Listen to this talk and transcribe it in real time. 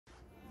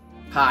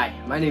Hi,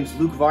 my name's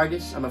Luke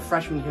Vargas. I'm a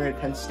freshman here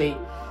at Penn State.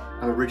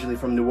 I'm originally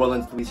from New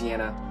Orleans,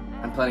 Louisiana.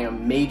 I'm planning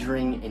on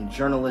majoring in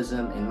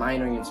journalism and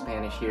minoring in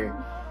Spanish here.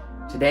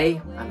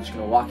 Today, I'm just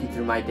going to walk you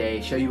through my day,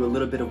 show you a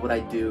little bit of what I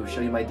do, show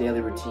you my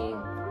daily routine,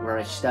 where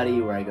I study,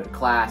 where I go to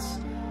class.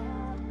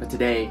 But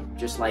today,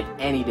 just like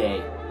any day,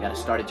 you gotta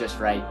start it just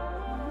right.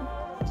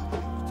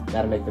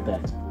 Gotta make the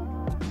bed.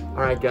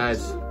 All right,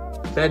 guys,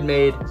 bed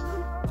made,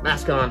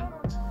 mask on,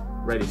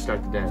 ready to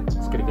start the day.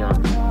 Let's get it going.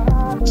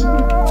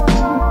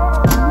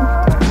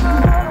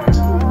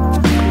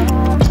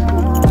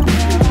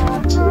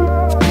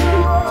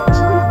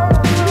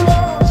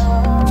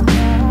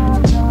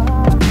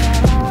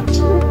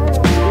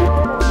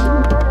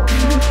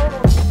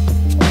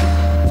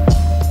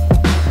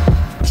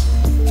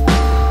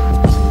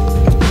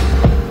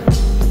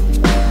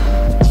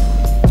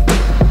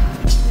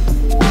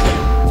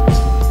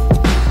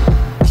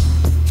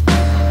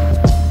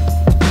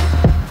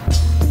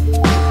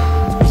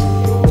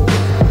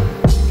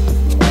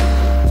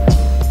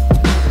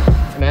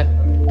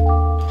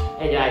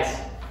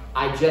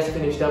 I just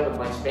finished up with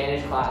my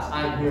Spanish class.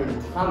 I'm here in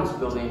the Thomas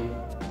building.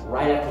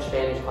 Right after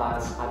Spanish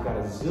class, I've got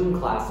a Zoom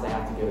class that I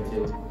have to go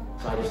to.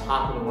 So I just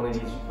hop into one of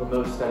these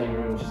remote study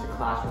rooms, just a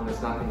classroom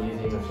that's not been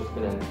using. It's just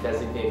been a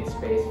designated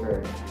space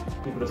for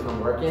people to come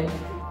work in.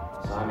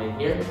 So I'm in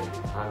here.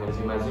 I'm gonna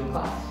do my Zoom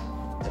class.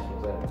 Catch you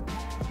later.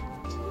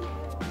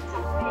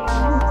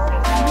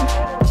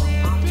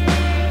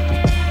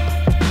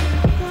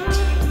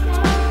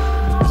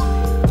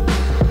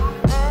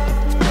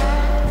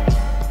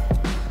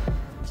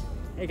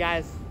 Hey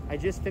guys, I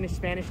just finished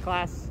Spanish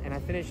class and I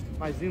finished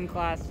my Zoom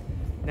class.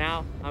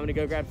 Now I'm gonna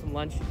go grab some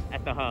lunch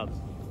at the Hub.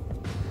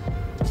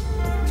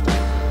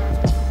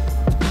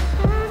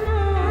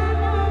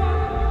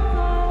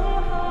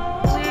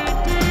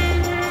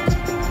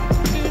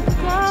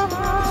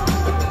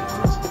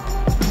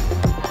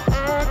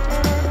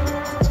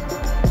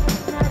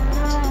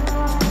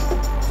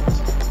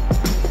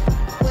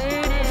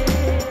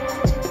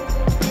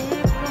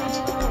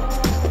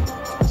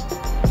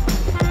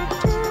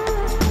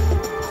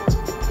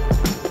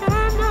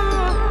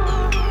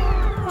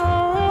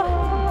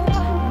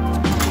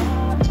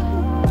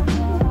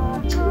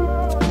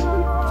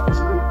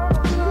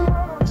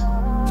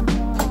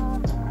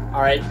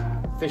 All right,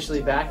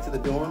 officially back to the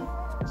dorm.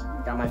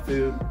 Got my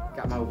food,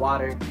 got my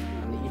water.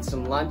 I'm gonna eat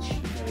some lunch.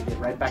 I'm gonna get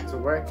right back to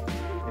work.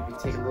 Maybe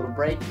take a little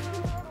break.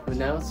 Who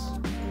knows?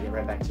 I'm gonna get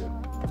right back to it.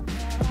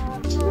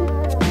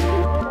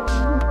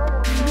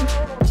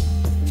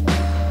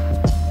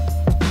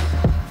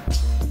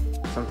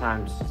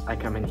 Sometimes I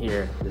come in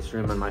here, this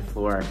room on my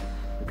floor.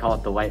 We call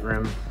it the White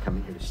Room. I come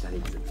in here to study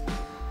because it's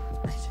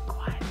nice and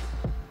quiet.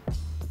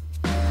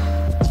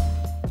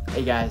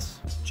 Hey guys,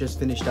 just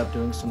finished up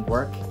doing some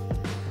work.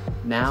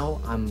 Now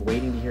I'm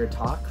waiting to hear a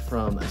talk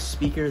from a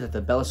speaker that the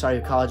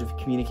Bellisario College of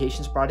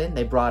Communications brought in.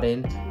 They brought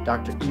in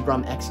Dr.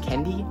 Ibram X.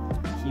 Kendi.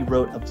 He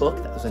wrote a book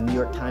that was a New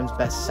York Times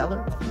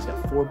bestseller. He's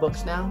got 4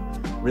 books now.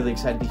 Really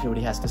excited to hear what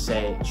he has to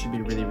say. It should be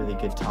a really, really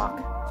good talk.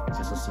 I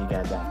guess I'll see you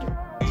guys after.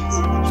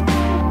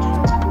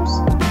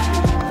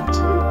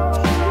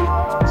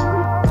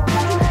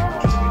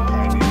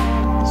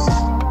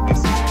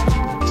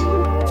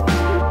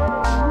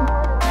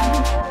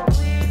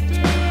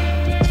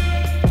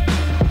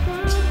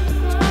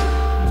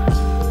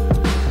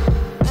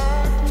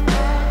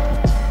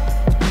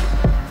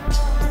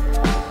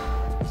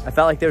 I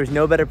felt like there was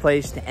no better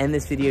place to end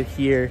this video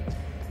here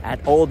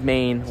at Old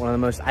Main, one of the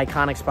most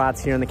iconic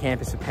spots here on the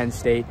campus of Penn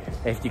State.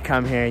 If you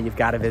come here, you've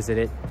got to visit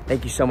it.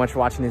 Thank you so much for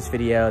watching this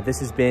video. This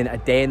has been a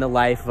day in the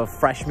life of a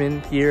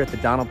freshman here at the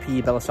Donald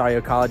P.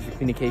 Bellisario College of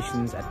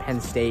Communications at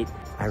Penn State.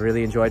 I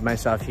really enjoyed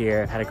myself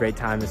here. Had a great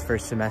time this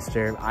first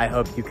semester. I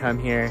hope you come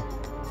here.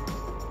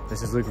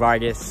 This is Luke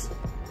Vargas.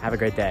 Have a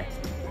great day.